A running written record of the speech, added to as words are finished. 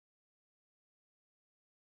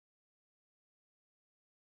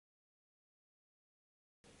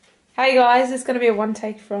Hey guys, it's going to be a one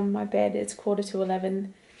take from my bed. It's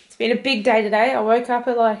 10:45. It's been a big day today. I woke up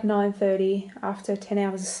at like 9:30 after 10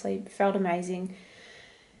 hours of sleep. Felt amazing.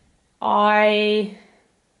 I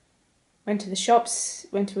went to the shops,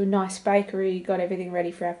 went to a nice bakery, got everything ready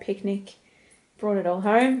for our picnic, brought it all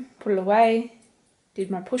home, put it away, did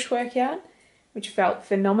my push workout, which felt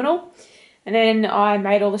phenomenal. And then I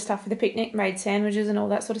made all the stuff for the picnic, made sandwiches and all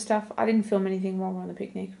that sort of stuff. I didn't film anything while we were on the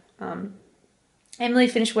picnic. Emily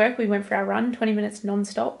finished work, we went for our run, 20 minutes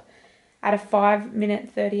non-stop at a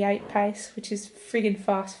 5-minute 38 pace, which is friggin'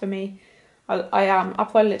 fast for me. I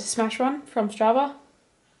uploaded it to Smash Run from Strava,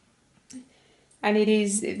 and it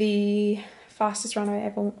is the fastest run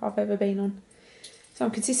I've ever been on. So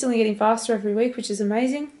I'm consistently getting faster every week, which is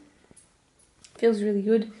amazing. Feels really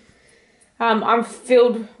good. I'm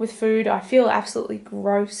filled with food. I feel absolutely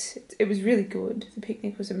gross. It was really good. The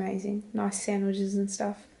picnic was amazing. Nice sandwiches and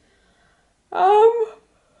stuff.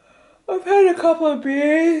 I've had a couple of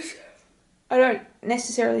beers. I don't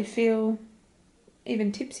necessarily feel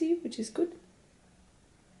even tipsy, which is good.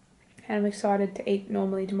 And I'm excited to eat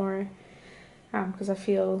normally tomorrow because I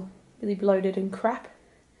feel really bloated and crap.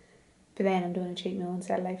 But then I'm doing a cheat meal on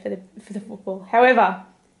Saturday for the football. However,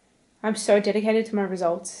 I'm so dedicated to my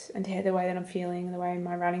results and to the way that I'm feeling and the way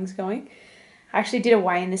my running's going. I actually did a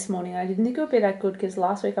weigh-in this morning. I didn't think it would be that good because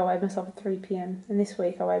last week I weighed myself at 3 p.m. and this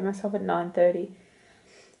week I weighed myself at 9:30.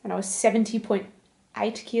 And I was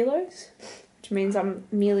 70.8 kilos, which means I'm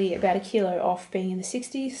merely about a kilo off being in the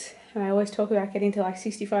 60s. And I always talk about getting to like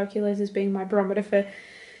 65 kilos as being my barometer for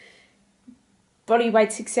body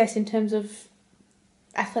weight success in terms of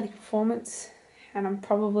athletic performance. And I'm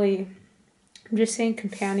just seeing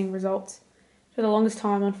compounding results. For the longest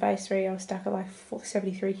time on phase 3, I was stuck at like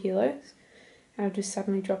 73 kilos. And I've just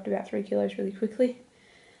suddenly dropped about 3 kilos really quickly.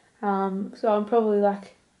 So I'm probably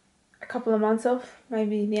like a couple of months off,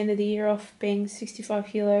 maybe the end of the year off, being 65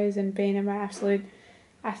 kilos and being in my absolute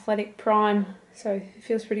athletic prime. So it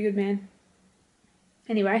feels pretty good, man.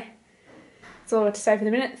 Anyway, that's all I have to say for the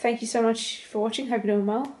minute. Thank you so much for watching. Hope you're doing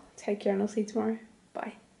well. Take care and I'll see you tomorrow.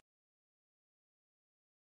 Bye.